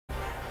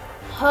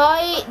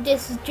Hi,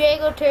 this is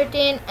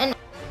Drago13 and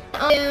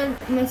I'm doing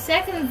my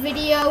second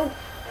video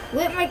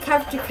with my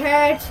capture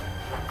card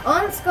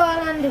on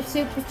Skylanders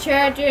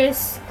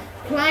SuperChargers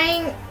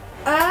playing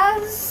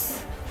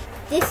as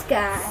this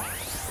guy.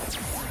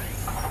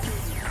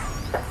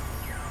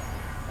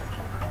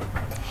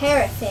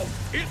 Terrafin.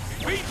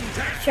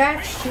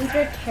 Shark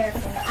Shooter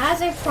Terrafin,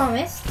 as I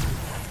promised,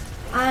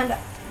 and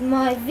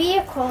my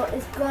vehicle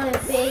is going to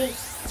be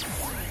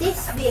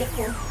this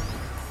vehicle.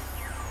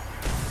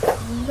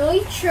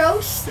 Nitro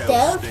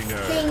Stealth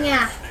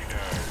Stinger.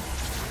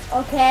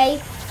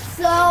 Okay,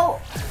 so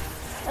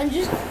I'm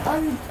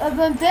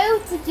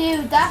about to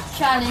do that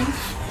challenge.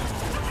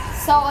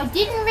 So I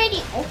didn't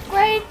really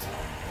upgrade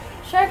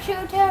Shark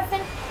Shooter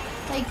Terrafin.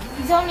 Like,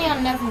 he's only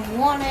on level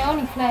 1. I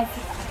only played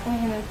with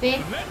him a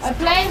bit. I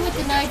played with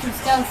the Nitro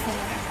Stealth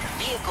Stinger.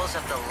 Vehicles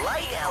of the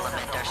light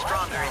element are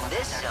stronger in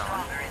this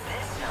zone.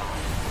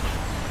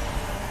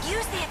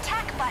 Use the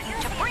attack button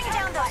to bring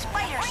down those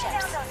fighter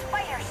ships.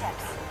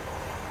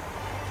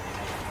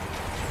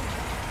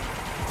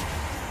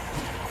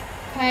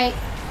 Okay.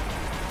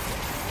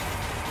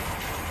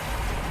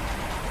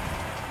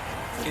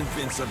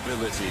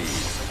 Invincibility.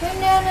 Bring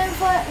down them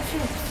fighter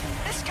ships.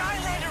 The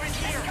Skylander is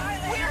here.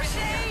 We're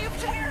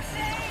saved.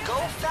 Go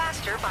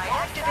faster by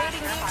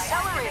activating the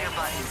accelerator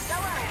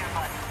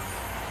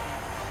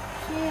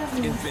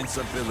button.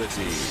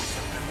 Invincibility.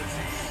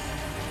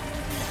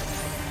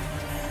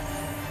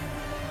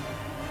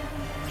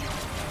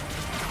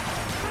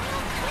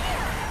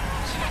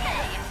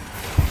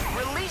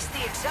 Release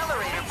the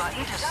accelerator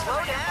button to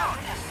slow down.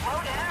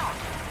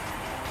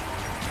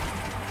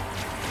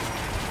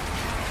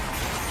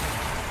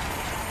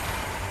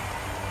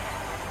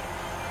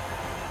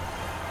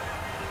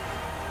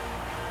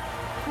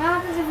 What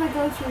happens if I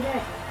go through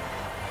there?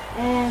 I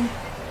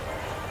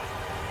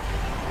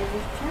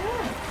just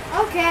turn.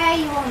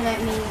 Okay, you won't let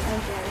me.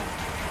 Okay.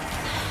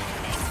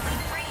 Thanks for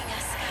freeing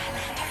us,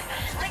 Skylander.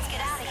 Let's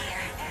get out of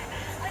here.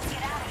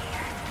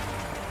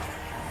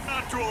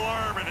 Not to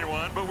alarm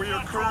anyone, but we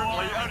are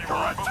currently under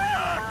attack!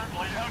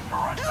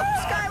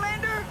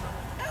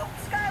 Help,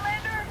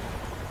 Skylander!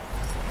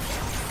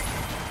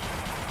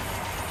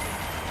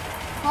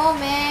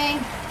 Homing.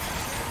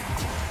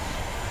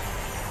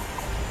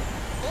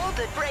 Hold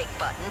the brake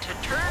button to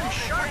turn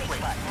sharply.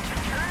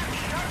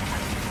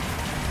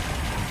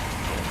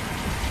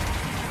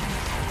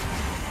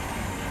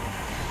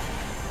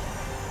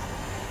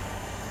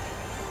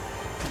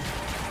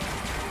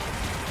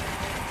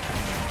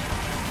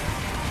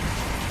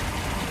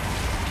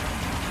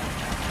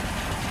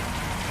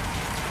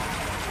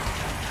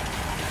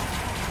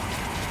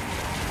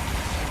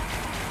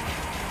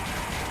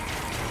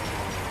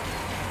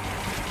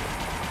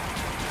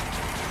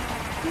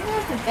 You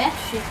have the best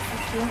ship for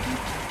sure.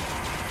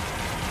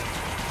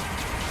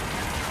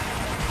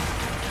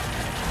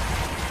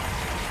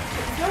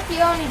 It's not the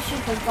only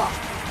ship I got.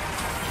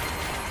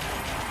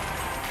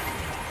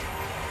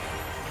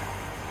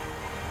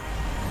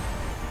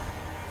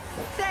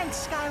 Thanks,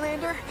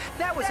 Skylander.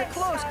 That was a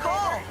close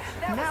call.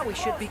 Now we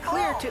should be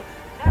clear to...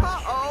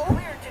 Uh-oh.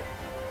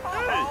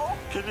 Hey,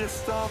 can you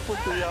stop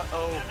with the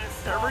uh-oh?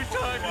 Every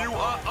time you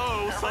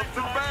uh-oh,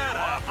 something bad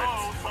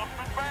happens.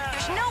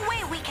 There's no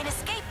way we can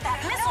escape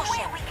that missile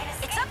ship.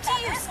 It's up to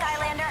you,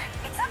 Skylander.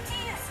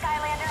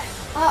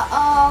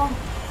 Uh-oh.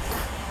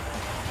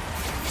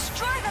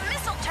 Destroy the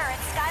missile turret,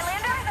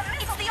 Skylander.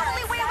 It's the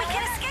only way we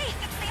can escape.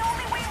 Turn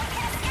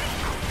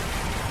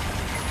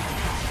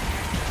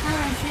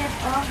my ship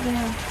off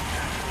now.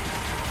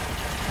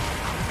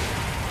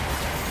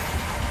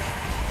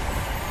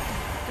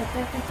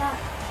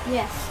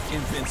 Yes.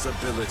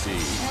 Invincibility. I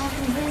have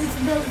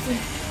invincibility.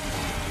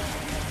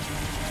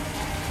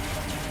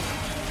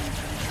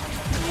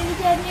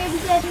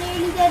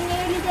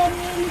 Nearly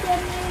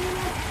dead.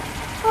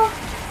 Oh.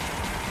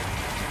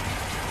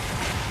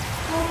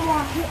 One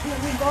more hit and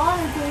we're gone,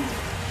 I think.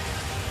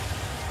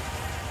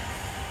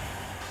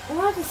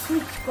 What a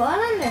sweet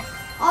Skylander.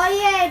 Oh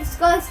yeah, the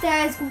Sky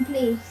Star is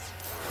complete.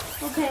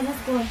 Okay,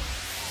 let's go.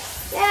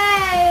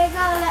 Yay,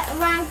 gotta let it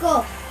rank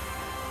up.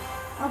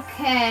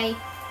 Okay.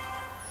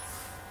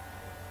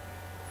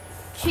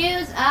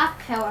 Choose a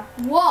power.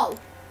 Whoa.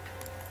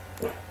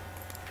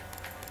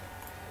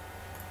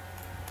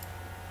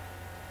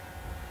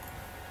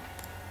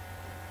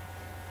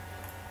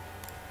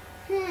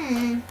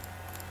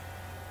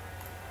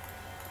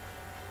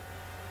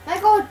 I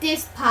go with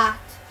this part.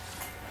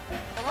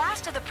 The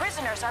last of the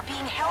prisoners are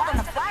being held on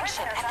the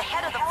flagship at the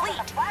head of the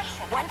fleet.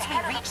 Once we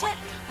reach it,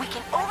 we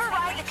can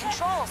override the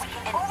controls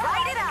and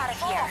ride it out of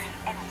here.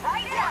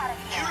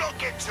 You lot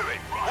get to it.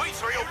 We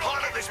three will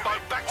pilot this boat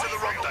back to the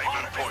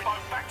rendezvous point.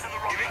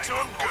 Give it to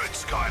them good,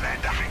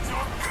 Skylander.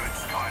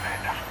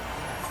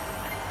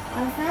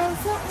 I found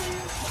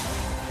something.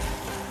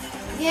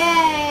 Yay,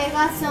 I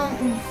got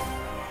something.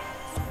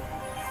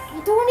 I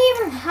don't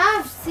even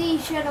have sea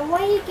shadow.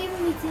 Why are you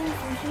giving me things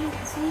for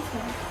sea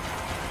shadow?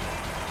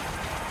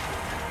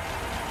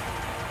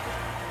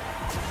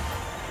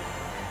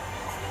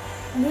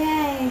 Yay, I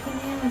can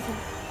handle it.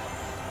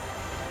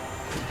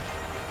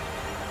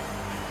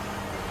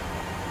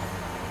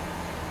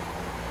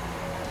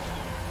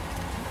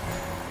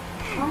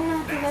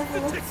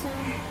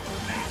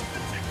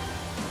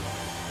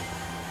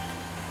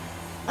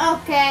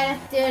 Okay,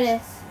 let's do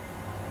this.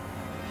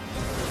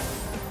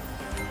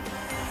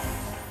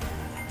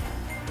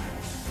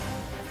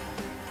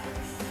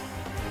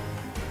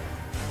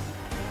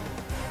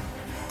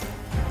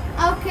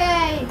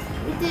 Okay,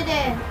 we did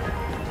it.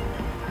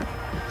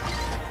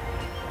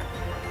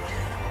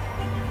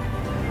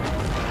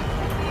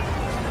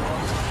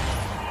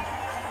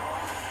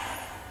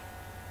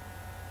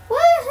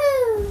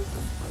 Woohoo!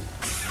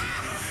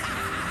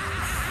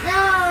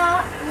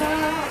 No.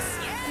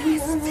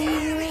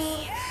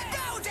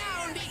 Go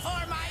down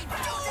before my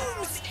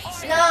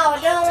doomsday. No, I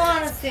don't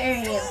want to fear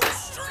you.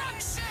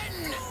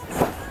 Destruction.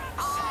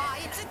 Ah,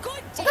 it's a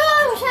good day.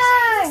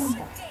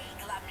 Glumshine!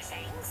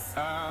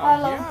 I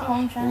love Yeah,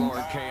 Glumshine.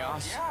 Lord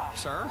Chaos,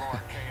 sir.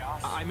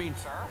 I mean,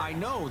 I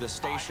know the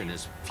station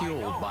is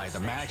fueled by the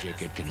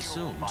magic it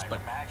consumes, but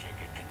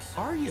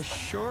are you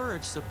sure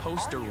it's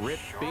supposed to rip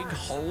big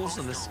holes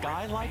in the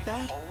sky like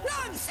that?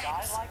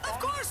 Nonsense. Of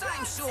course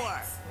I'm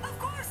sure. Of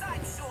course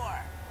I'm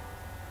sure.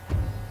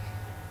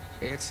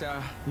 It's,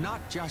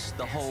 not just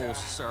the holes,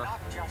 sir.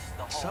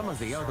 Some of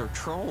the other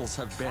trolls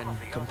have been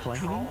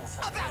complaining.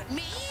 About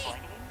me?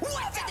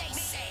 What did they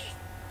say?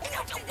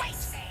 No, wait.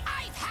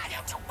 I've had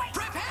it.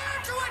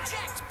 Prepare to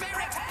eject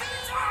Barracks B.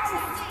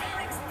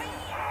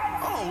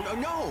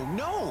 Oh,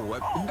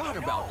 no, not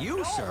about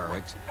you,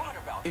 sir.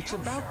 It's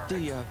about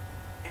the,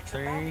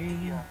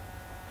 thing.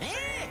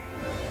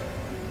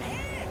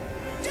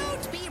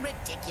 Don't be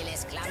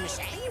ridiculous,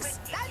 Glumshanks.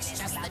 That's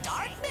just the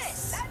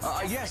darkness.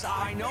 Yes,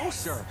 I know,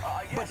 sir.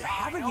 But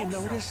haven't you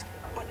noticed?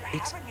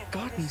 It's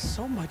gotten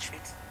so much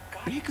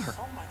bigger.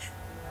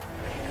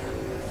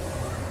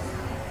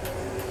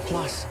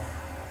 Plus,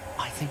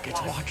 I think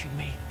it's watching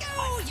me.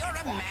 Oh, you're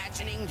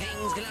imagining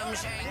things,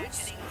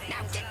 Glumshanks.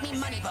 Now get me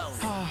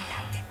Moneybone.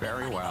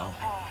 Very well.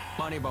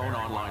 Moneybone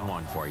Online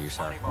 1 for you,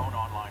 sir.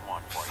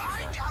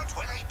 Find out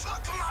where they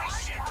took my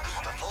ship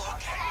before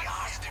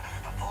Chaos.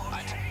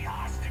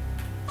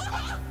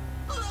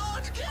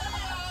 Lord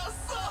Chaos!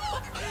 Do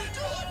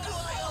I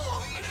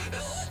owe the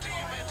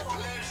esteemed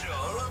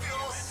pleasure of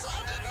your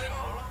sudden and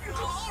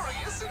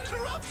glorious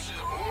interruption?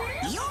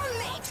 You're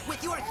late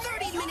with your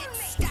 30-minute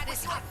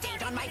status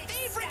update on my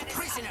favorite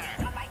prisoner.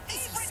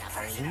 Is he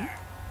suffering?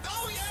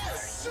 Oh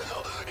yes!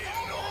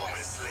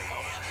 Enormously!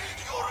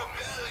 Your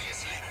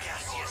rebelliously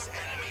gaseous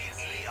enemy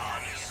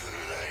Leon is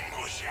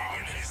languishing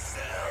in his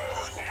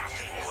cell.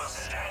 Nothing will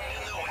stand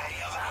in the way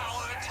of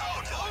our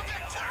total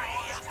victory!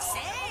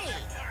 Say,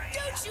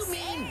 don't you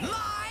mean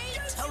my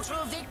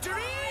total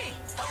victory?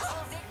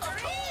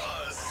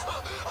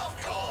 Of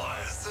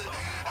course!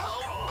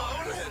 How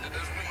boneheaded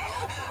of me!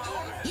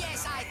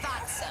 Yes, I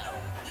thought so.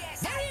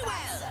 Very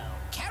well.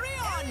 Carry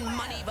on,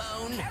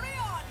 Moneybone.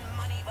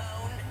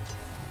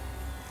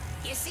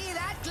 You see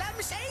that,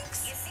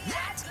 Glumshanks?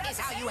 That is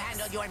how you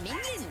handle your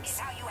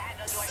minions.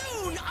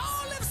 Soon,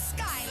 all of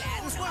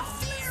Skylands will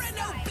fear and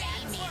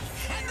obey me,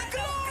 and the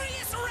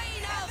glorious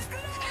reign of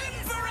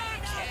Emperor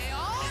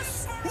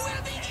Chaos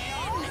will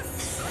begin.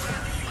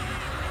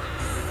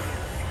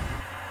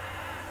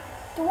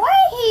 The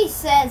way he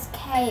says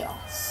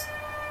chaos,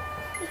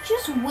 it's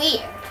just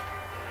weird.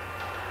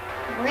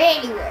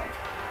 Really weird.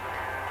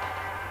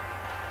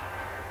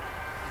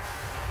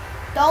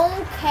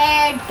 Don't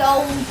care,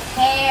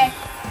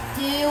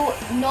 do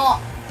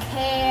not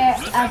care a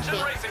Attention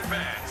bit. racing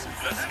fans,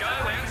 the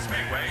Skyland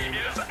Speedway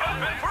is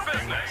open for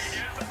business.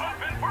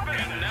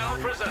 And now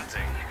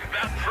presenting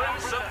the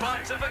Prince of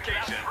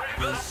Pontification,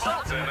 the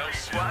Sultan of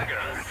Swagger,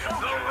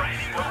 the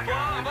reigning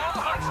hoopla of all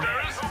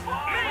hucksters,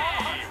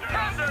 me,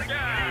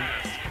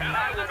 Pendergast. And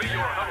I will be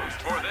your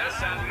host for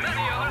this and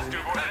many other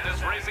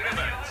stupendous racing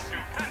events.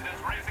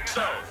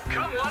 So,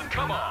 come one,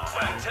 come all,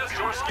 and test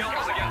your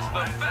skills against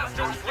the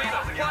fastest fleet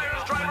of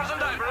flyers, drivers,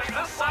 and divers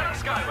this side of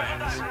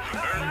Skylands.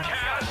 Earn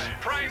cash,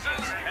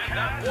 prizes, and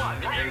that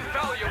one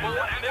invaluable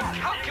and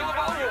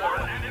incalculable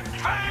award,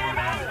 Fame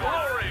and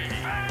Glory!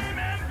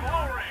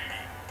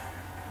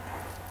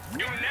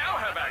 You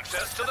now have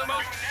access to the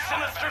most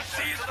sinister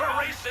seas for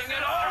racing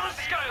in all of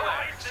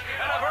Skylands,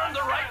 and have earned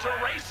the right to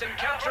race and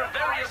capture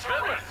various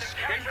villains,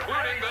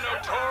 including the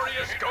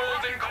notorious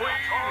Golden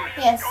Queen.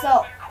 Yes,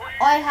 so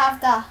I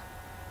have that.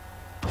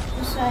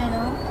 Just so you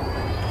know.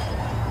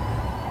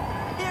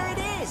 There it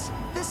is,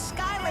 the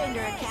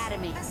Skylander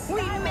Academy.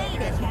 We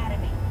made it.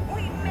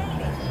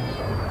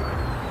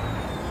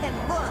 And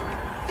look,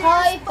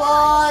 Hi,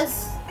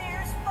 boss.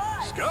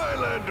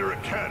 Skylander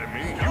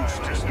Academy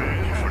used to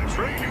stand for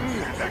training,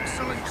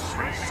 excellence,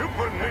 and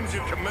super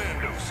ninja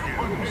commando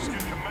skills.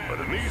 But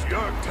in these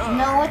dark times,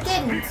 No, it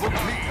didn't. people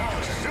need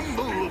a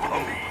symbol of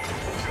hope.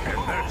 And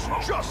that's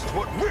just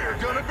what we're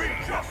gonna be.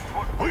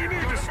 We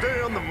need to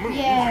stay on the move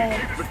Yeah.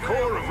 and keep the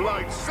core of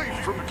light safe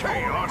from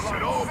chaos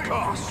at all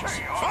costs.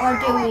 Or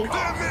do we?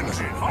 Them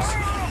engines!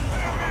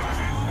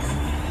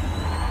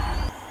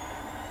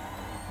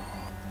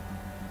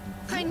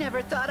 I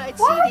never thought I'd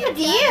What see the happened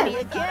to you?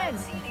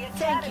 Academy again.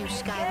 Thank you,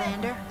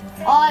 Skylander.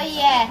 Oh,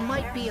 yeah.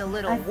 Might might be a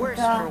little I worse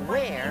forgot for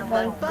wear,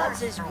 but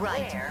Buzz is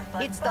right.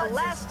 It's the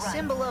last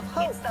symbol of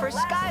hope for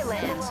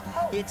Skylands.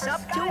 It's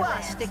up to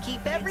us to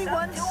keep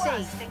everyone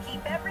safe.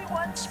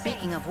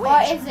 Speaking of which,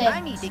 Or is it? I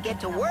need to get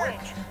to work.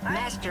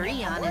 Master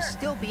Eon is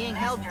still being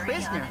held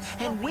prisoner,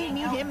 and we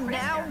need him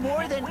now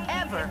more than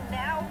ever.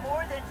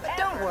 But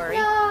don't worry,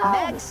 No.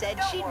 Meg said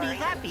she'd be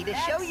happy to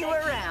show you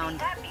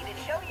around.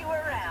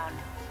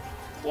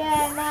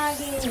 Yeah,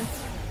 Maggie.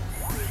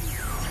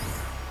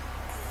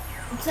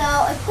 So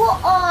I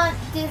put on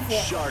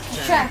this Shark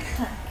Tank.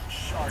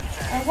 Shark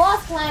Tank. I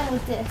was playing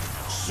with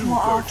this. more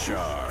often.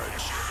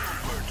 SuperChargers.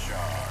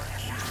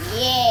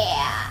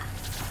 Yeah.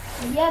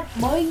 Yep,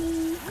 boy.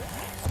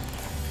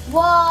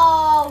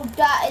 Whoa,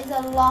 that is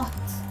a lot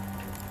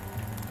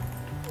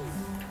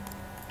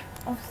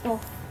of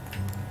stuff.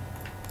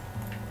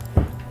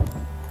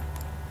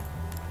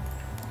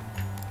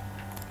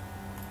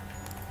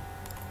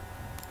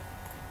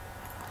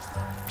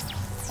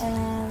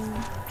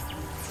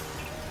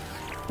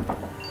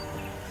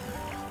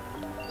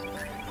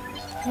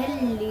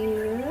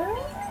 Hello.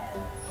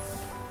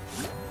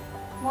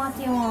 What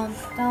do you want?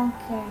 Don't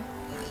care.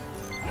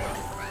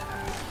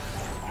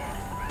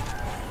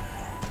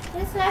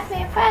 Just left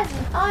me a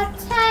present. Oh,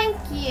 thank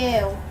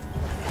you.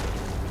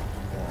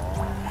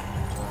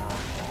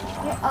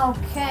 You're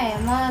okay,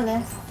 I'm on a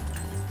list.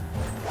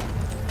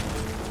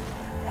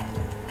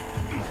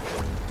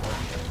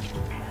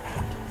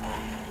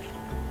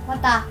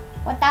 What the?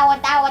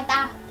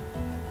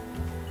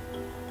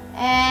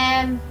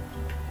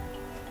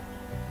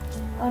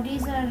 Oh,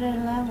 these are the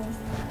levels.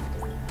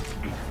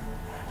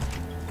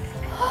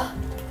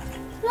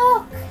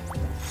 Look!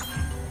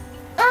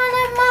 And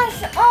I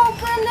must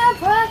open the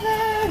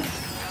present!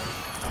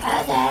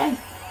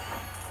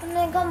 And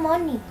I got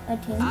money, I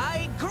think.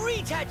 I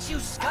greet at you,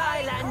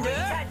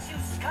 Skylander.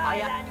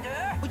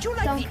 Would you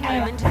like Don't the care.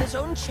 element in the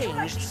zone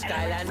changed,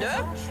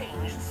 Skylander?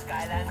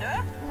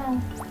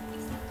 No.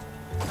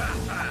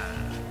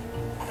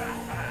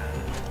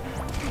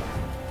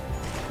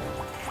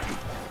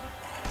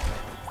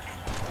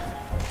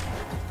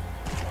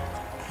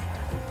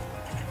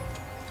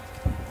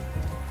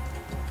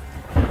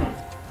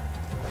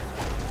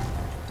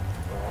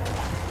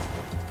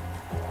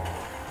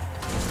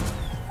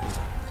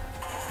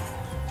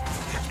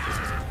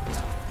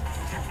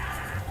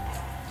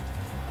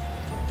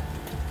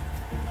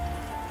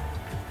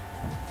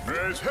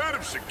 As head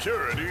of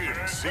security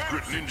and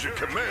secret ninja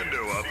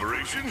commando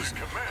operations,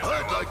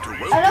 I'd like to I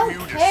welcome you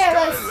don't to care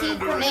about Skylander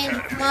secret ninja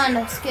Academy.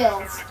 commando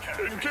skills.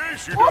 In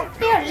case you What's don't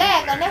their know,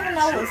 leg? I never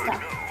noticed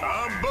that.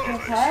 I'm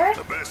Buzz, Okay.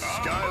 the best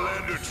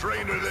Skylander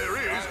trainer there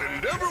is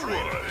and ever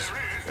was.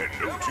 And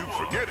don't you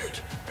forget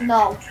it.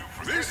 No.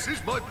 This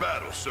is my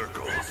battle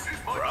circle,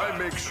 where I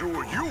make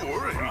sure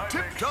you're in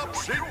tip-top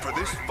shape for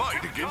this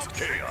fight against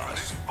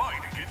chaos.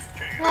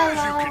 As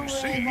you can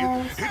see,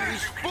 it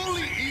is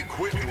fully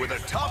equipped with a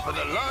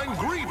top-of-the-line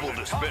Greeble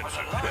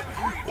dispenser.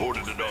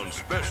 Ordered it on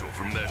special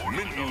from that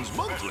Minions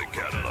Monthly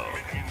catalog.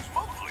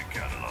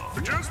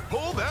 Just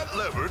pull that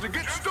lever to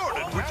get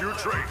started with your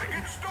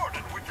training.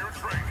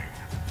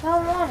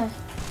 Don't want it.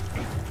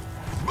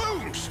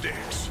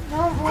 Boomsticks!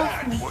 Don't want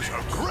That me. was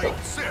a great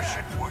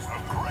session.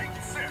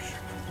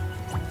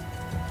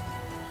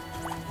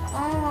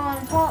 I want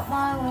to put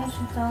my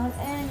wishing stones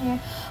in here.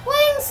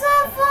 Wings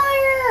of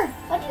fire!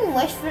 I didn't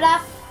wish for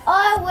that.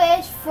 I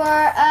wished for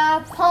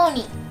a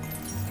pony.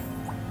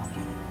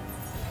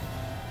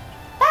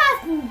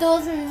 That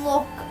doesn't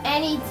look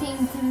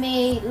anything to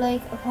me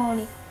like a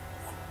pony.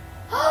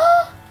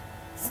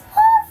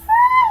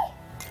 Spotfly!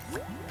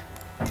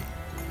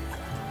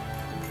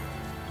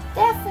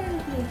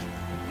 Definitely.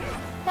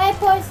 Hey,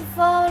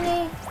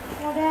 Persephone,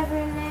 whatever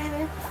your name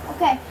is.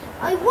 Okay,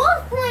 I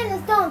was playing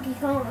as Donkey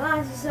Kong,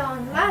 as you saw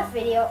in the last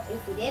video.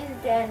 If you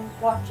didn't, then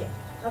watch it.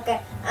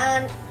 Okay,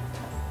 and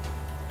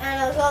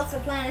I was also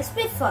playing as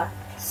Spitfire.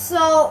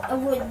 So,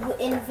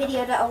 in the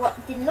video that I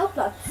didn't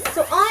upload.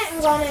 So I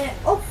am going to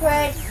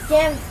upgrade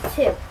them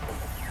too.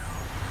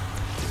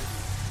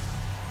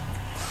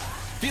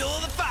 Feel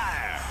the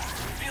fire!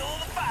 Feel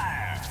the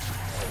fire!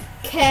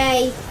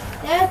 Okay,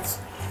 that's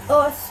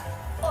us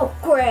Are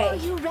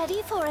upgrade. you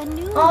ready for a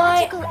new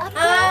I magical upgrade?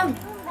 am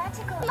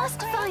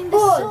Must find the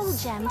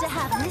Buzz. soul gem to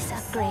have this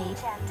upgrade.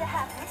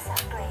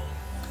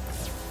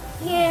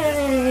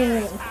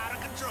 Yeah,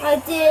 I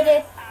did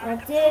it. I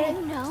did it.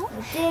 You know, I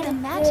did the it.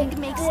 magic did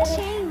it, makes did it.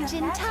 change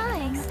in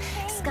time. I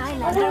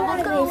Skylander don't will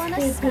want go to on be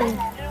a sleeping.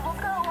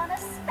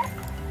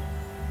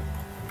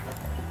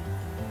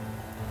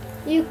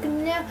 You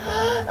can now.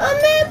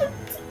 I'm able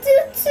to do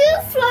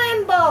 2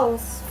 flying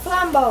balls.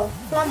 Flambo.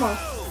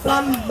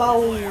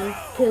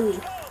 Pooey.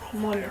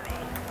 Money.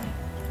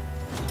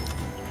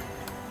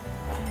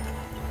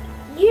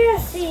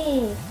 Yes, I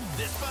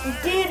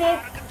did it.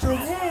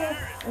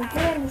 I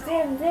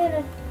did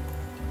it.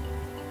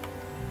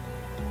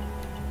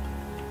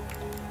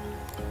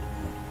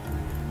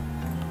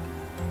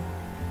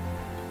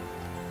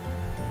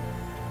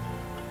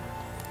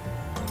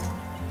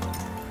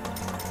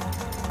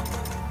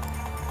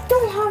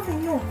 Don't have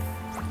enough.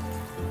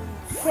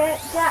 Okay,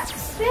 that's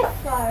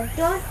Spitfire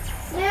done.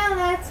 Now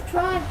let's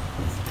try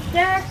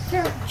Dark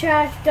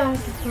Charge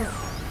Donkey Kong.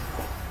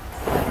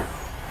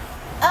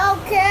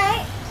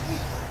 Okay.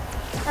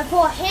 I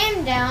put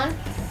him down.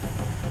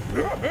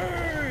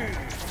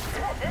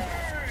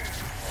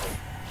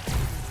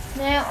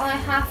 Now I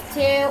have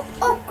to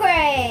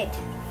upgrade.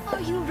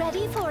 Are you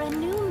ready for a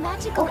new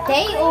magical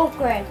upgrade?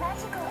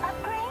 Magical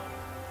upgrade?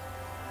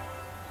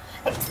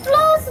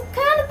 Explosive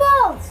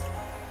cannonballs!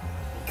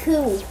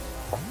 Cool.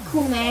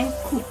 Cool, man.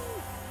 Cool.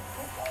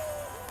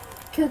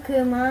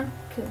 Cool, man.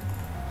 Cool.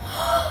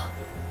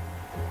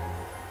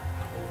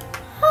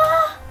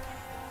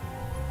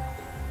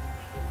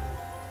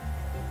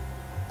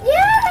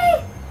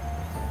 Yay!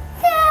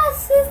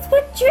 Yes, it's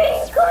my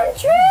dream come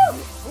true!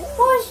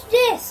 Watch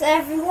this,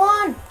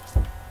 everyone!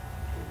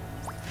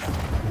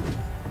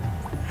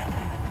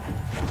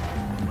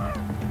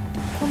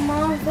 Come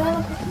on,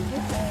 fella.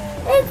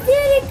 It's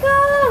Diddy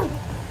Kong!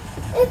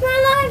 It's my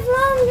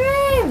lifelong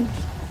dream!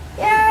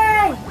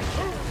 Yay!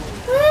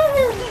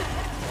 Woohoo!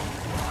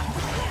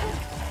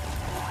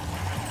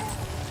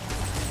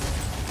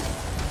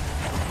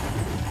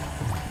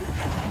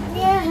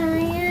 Yeah.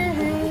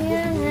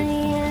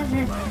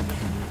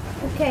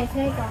 Okay,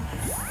 take off.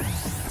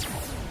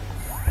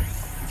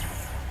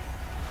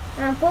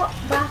 And put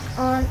back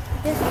on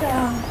this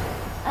song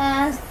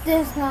as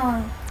this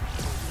one.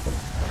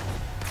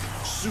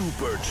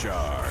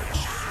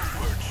 Supercharge.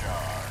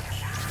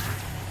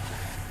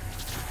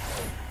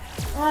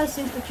 I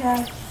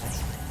supercharge.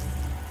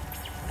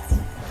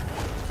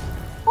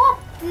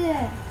 What's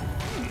this?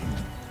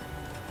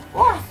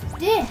 What's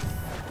this?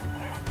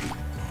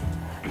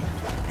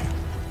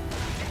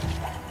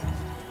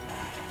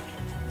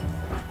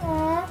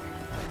 Aww.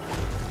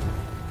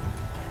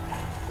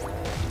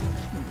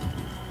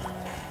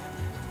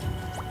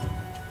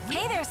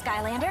 Hey there,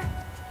 Skylander.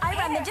 I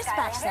run the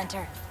dispatch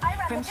center.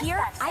 From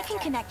here, I can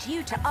connect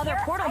you to other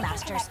Portal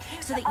Masters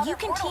so that you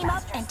can team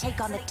up and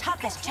take on the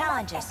toughest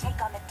challenges.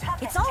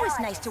 It's always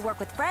nice to work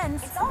with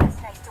friends.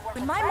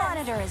 When my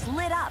monitor is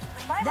lit up,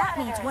 that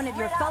means one of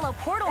your fellow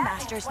Portal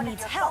Masters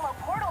needs help.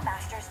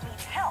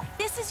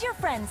 This is your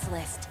friends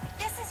list.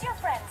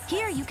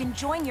 Here you can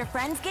join your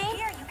friends' game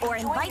or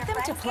invite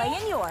them to play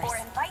in yours.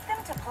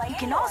 You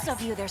can also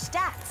view their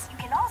stats.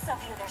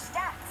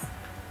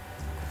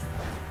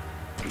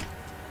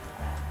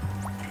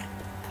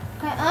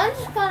 Okay, I'm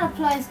just gonna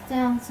place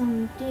down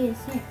some of this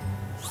here.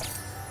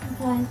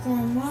 Place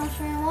down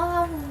mushroom. What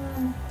happens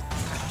when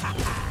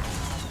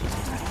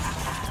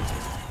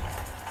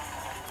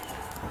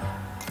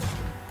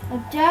a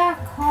dark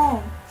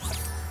hole?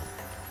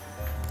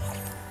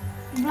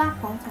 Black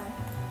hole, sorry.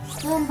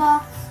 Boom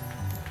box.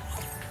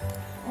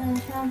 And a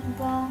shampoo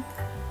ball.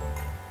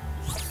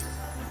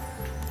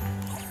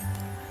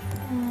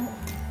 And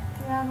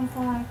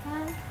dragonfly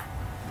can.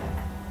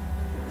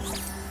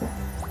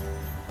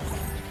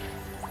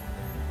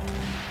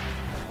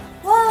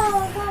 Whoa,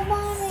 I got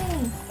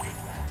money!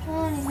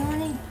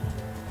 Money.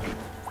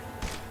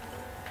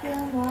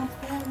 Boom box,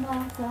 I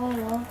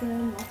love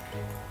boom box.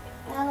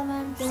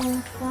 Elemental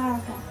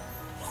fireball.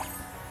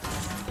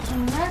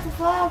 Elemental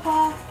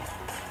fireball.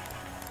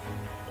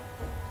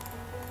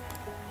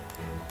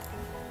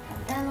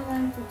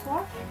 Elemental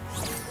torch.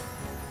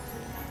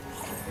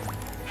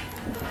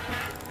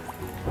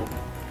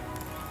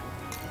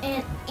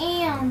 And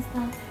Aeon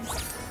stuff.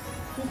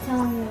 You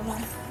tell me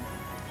about it.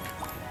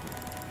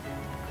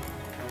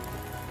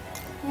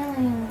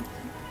 Helium.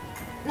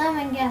 Let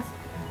me guess.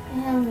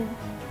 Helium.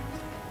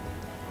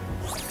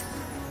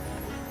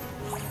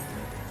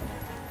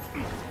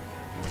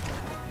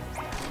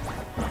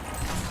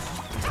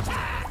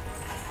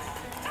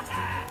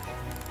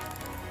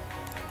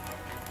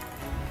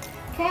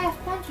 Chaos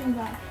punching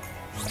bag.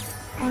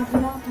 I'd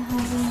love to have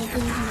one of these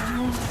in my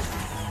hand.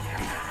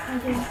 I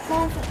just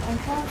punch it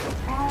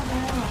all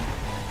day long.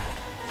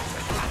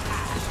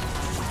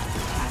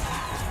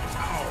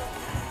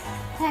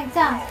 Take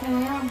that,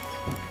 carry on.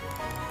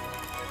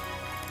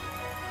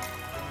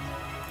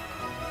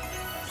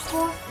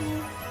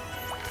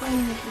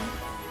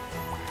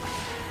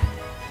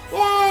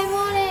 Yay,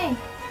 money!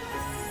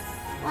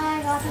 I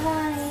got the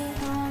money.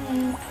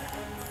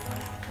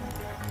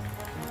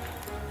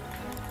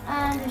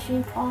 And the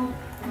sheep all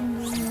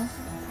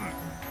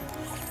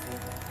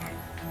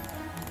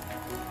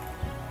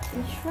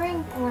the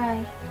shrink ray.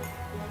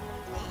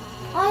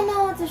 I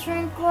know what the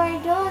shrink ray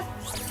does.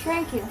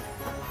 Shrink you.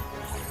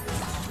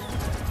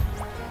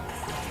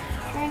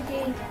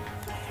 Shrinky.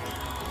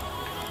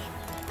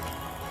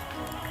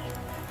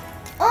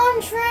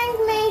 Unshrink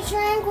me,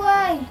 shrink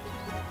way.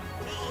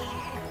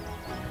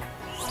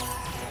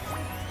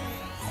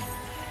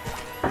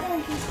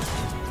 Thank you.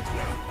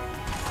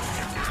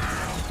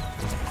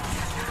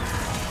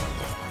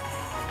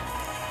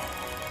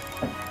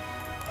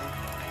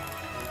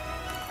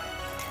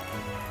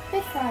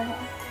 Fish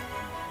Friday.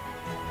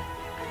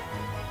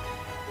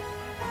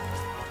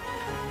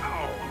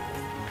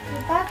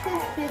 Get back to the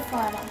Fish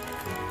Friday.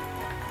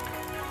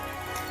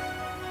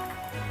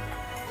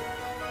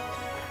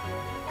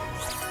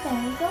 There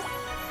we go.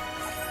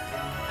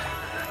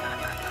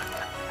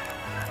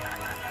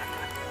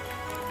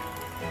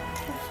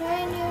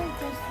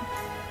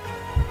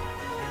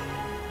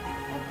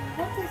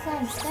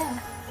 sign of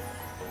stealth.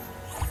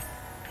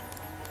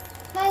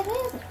 Guys,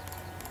 what is it?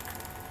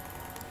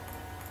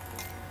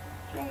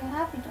 Are you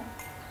happy though?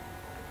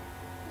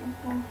 There's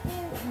one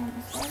here, one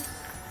this way.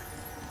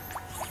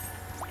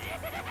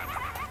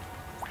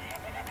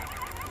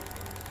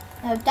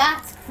 Now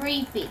that's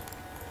creepy.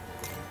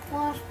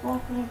 Wash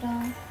buckler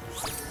down.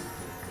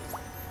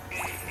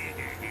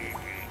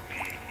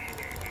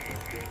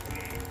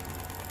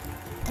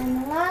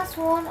 And the last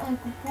one I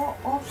can put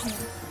up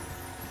here.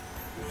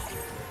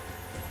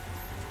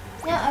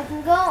 Now I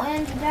can go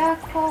in the dark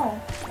hole.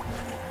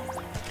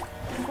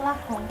 The black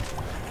hole.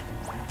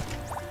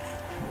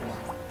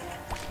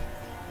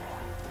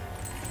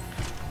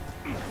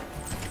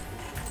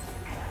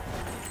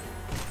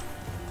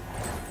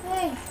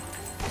 Hey.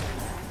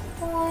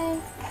 Boy.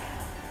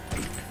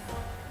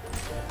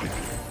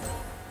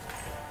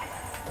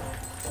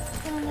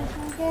 And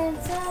I'm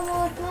getting so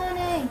much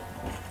money.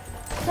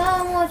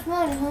 So much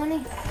money,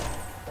 honey.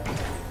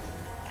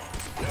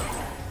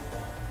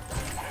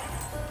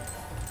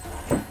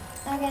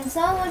 I get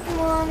so much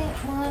money.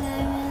 My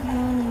name is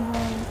Money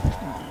Bunny.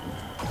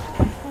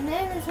 My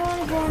name is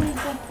Money Bunny,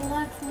 that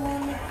collects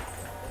money.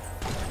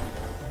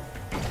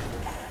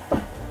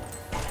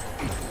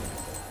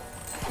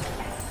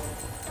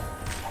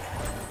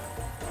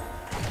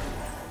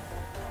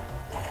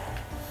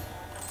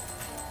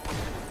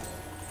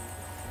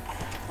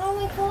 Oh,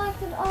 we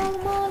collected all the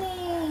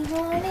money,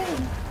 honey.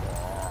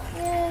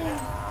 Yay.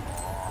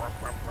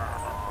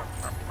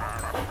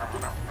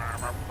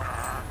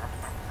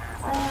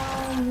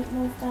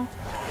 Move that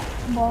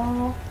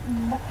bar.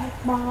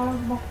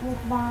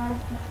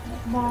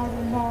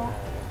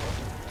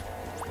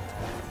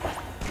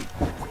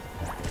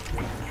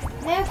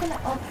 Now I'm gonna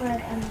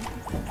upgrade and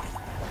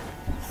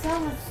so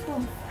much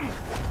stuff.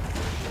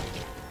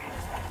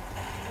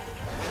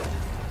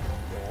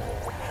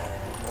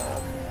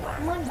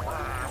 Money.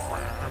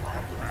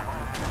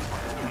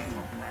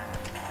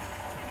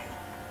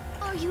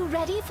 Are you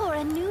ready for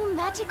a new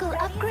magical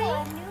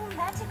upgrade?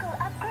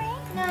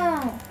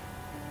 No.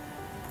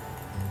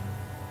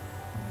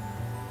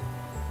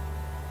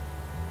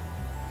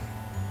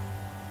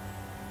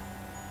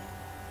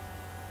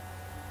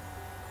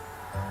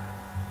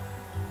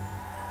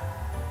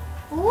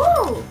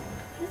 Ooh,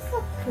 this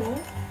looks cool.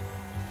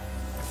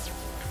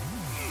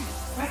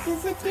 What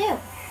does it do?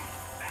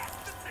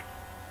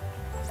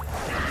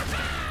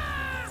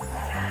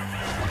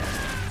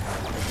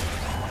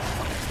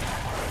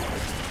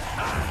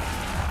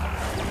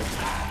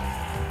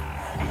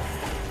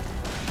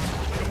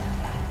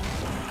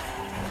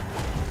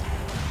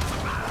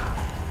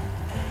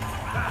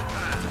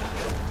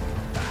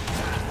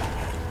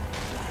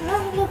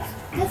 Love looks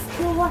this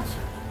cool. Watch.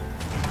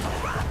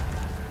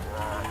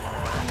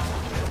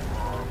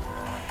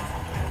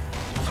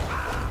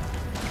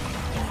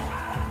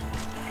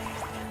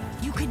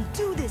 You can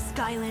do this,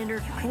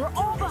 Skylander. We're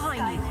all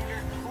behind you.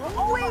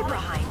 Way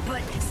behind,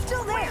 but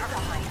still there.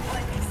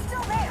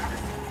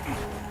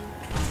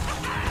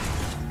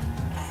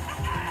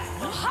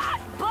 Hot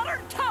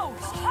buttered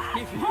toast!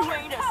 If you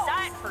ain't a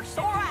sight for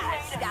sore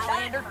eyes,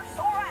 Skylander.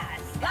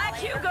 Like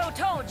Hugo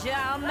told you,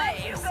 I'm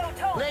Maves,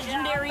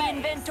 legendary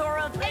inventor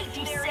of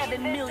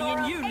 87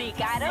 million unique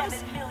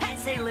items.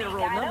 That's a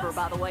literal number,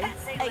 by the way.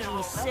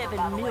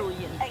 87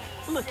 million.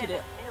 Look it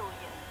up.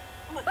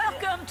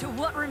 Welcome to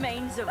what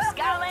remains of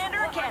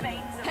Skylander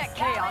Academy. That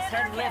chaos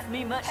hasn't left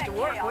me much to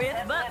work with,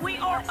 but we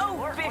are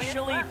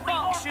officially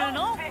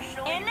functional.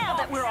 And now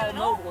that we're all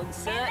mobile and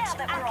such,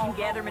 I can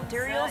gather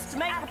materials to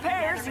make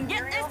repairs and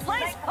get this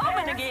place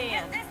humming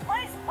again.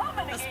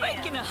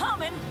 Speaking of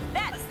humming,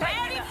 that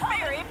Patty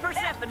Fairy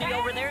Persephone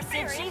over there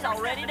said she's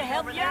all ready to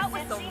help you out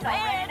with some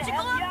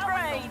magical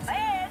upgrades.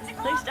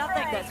 At least I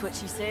think that's what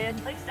she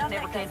said.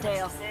 Never can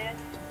tell.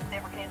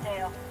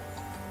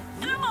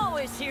 I'm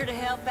always here to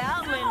help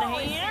out and lend a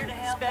hand,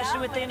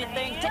 especially with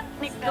anything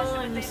technical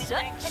and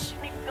such.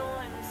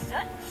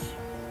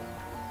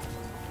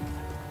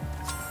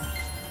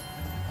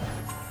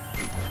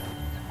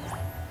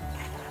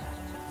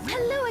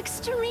 Hello,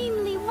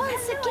 Extremely,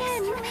 once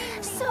again.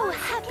 So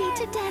happy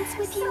to dance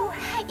with you,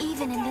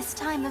 even in this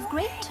time of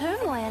great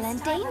turmoil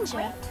and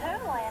danger.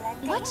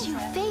 What you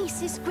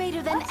face is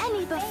greater than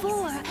any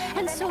before,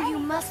 and so you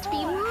must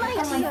be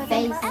mightier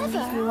than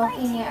ever.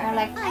 Looking at her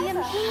like, I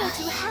am here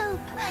to help.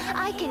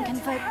 I can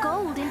convert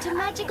gold into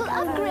magical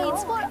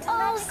upgrades for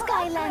all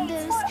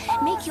Skylanders.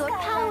 Make your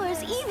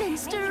powers even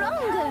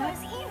stronger.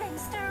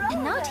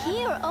 And not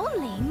here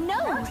only,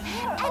 no.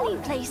 Any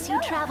place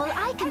you travel,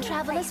 I can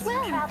travel as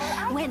well.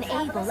 When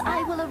able,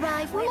 I will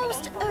arrive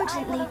most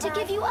urgently to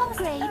give you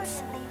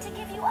upgrades.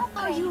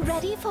 Are you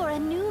ready for a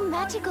new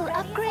magical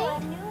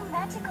upgrade?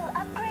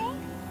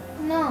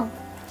 no.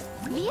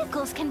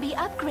 Vehicles can be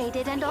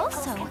upgraded and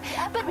also,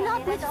 but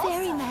not with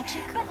fairy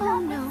magic. Oh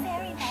no.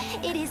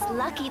 It is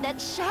lucky that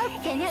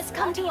Sharpfin has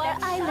come to our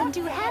island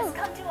to help.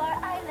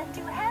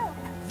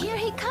 Here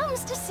he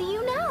comes to see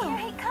you now.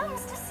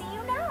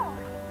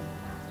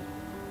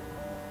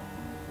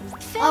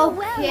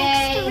 Farewell,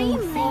 Okay.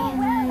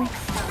 Extremely.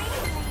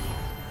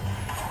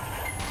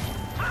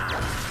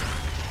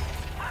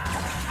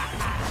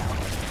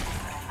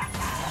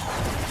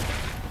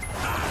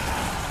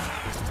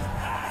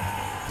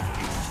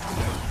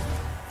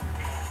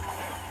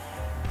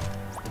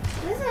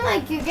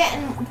 you're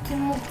getting too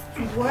much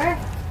work.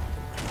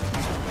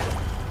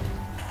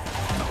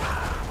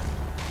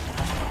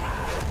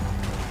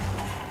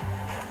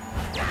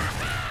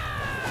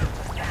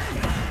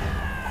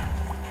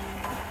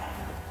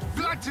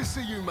 Glad to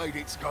see you made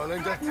it,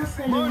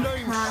 Skylander. My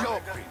name's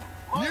Sharpin,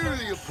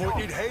 newly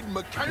appointed head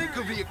mechanic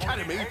of the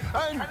Academy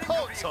and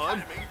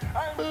part-time,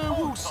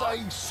 we'll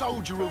say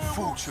soldier of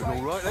fortune,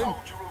 all right then?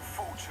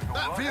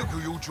 That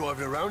vehicle you're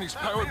driving around is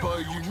powered by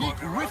a unique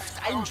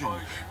Rift engine,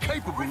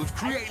 capable of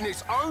creating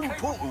its own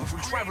portal for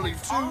travelling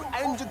to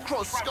and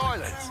across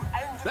Skylands.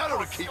 That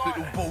ought to keep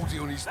little Baldy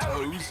on his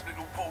toes.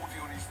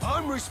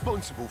 I'm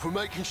responsible for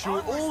making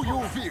sure all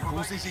your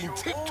vehicles is in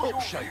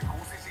tip-top shape.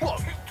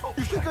 What?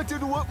 You think I do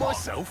the work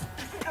myself?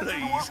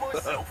 Please.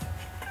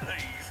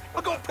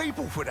 I got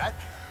people for that,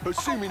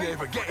 assuming they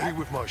ever get here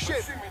with my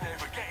ship.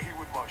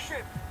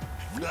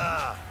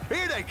 Ah,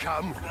 here they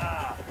come.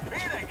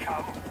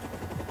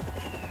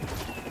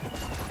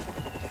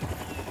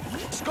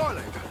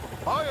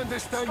 Skylander, I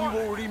understand you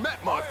already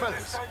met my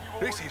fellas.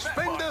 This is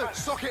Fender,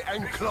 Socket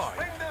and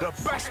Clyde, the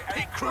best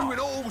pit crew in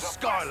all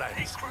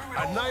Skylands,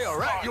 and they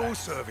are at your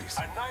service.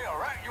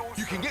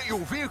 You can get your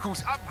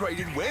vehicles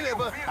upgraded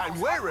whenever and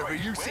wherever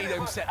you see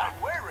them set up.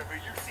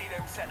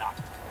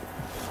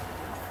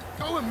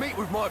 Go and meet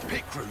with my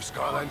pit crew,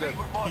 Skylander.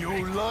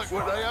 You'll like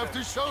what they have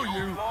to show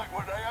you.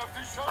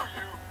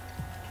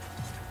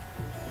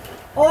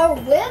 Or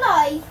will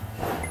I?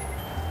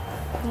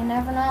 You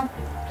never know.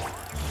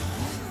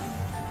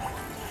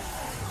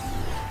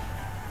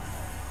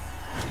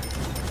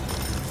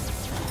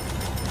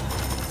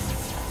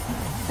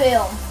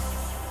 Film.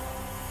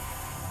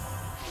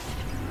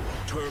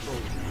 Turbo.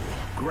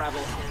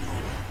 Gravel.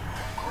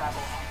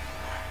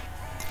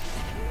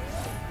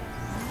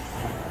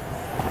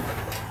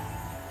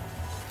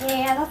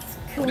 Yeah, that's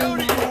cool. Now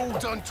that you're all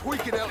done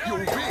tweaking out your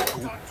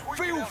vehicle,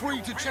 feel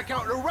free to check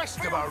out the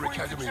rest of our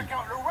academy.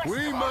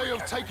 We may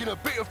have taken a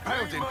bit of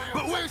pounding,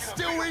 but we're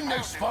still in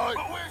this fight.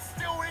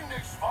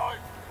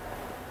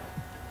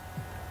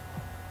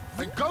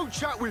 And go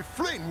chat with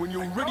Flynn when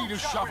you're ready to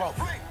shove off.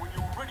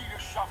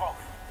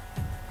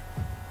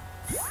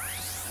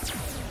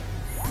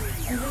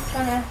 I'm just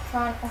gonna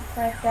try and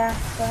upgrade that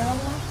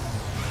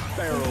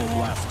Barrel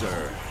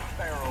blaster.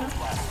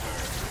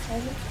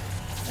 Maybe?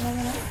 You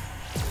never know.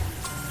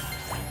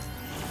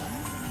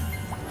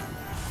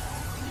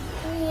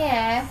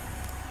 Yeah.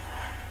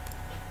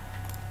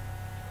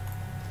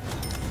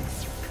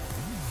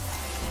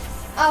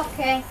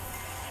 Okay.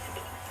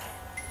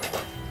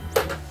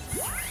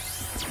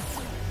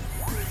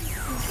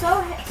 I'm so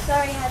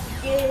sorry I had to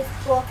do this,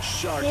 but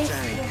Shark this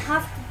Tank. will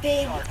have to be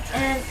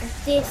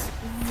this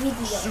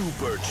video.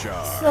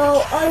 SuperChargers. So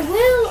I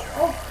will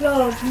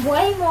upload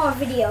way more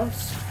videos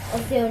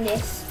of doing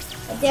this.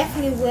 I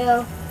definitely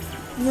will.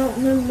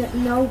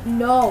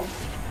 No.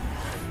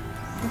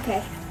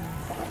 Okay.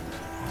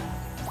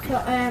 So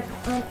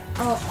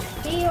I'll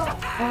see you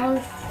all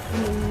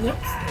in the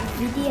next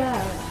video.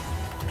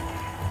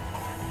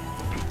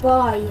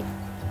 Bye.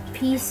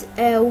 Peace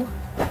out.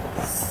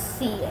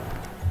 See ya.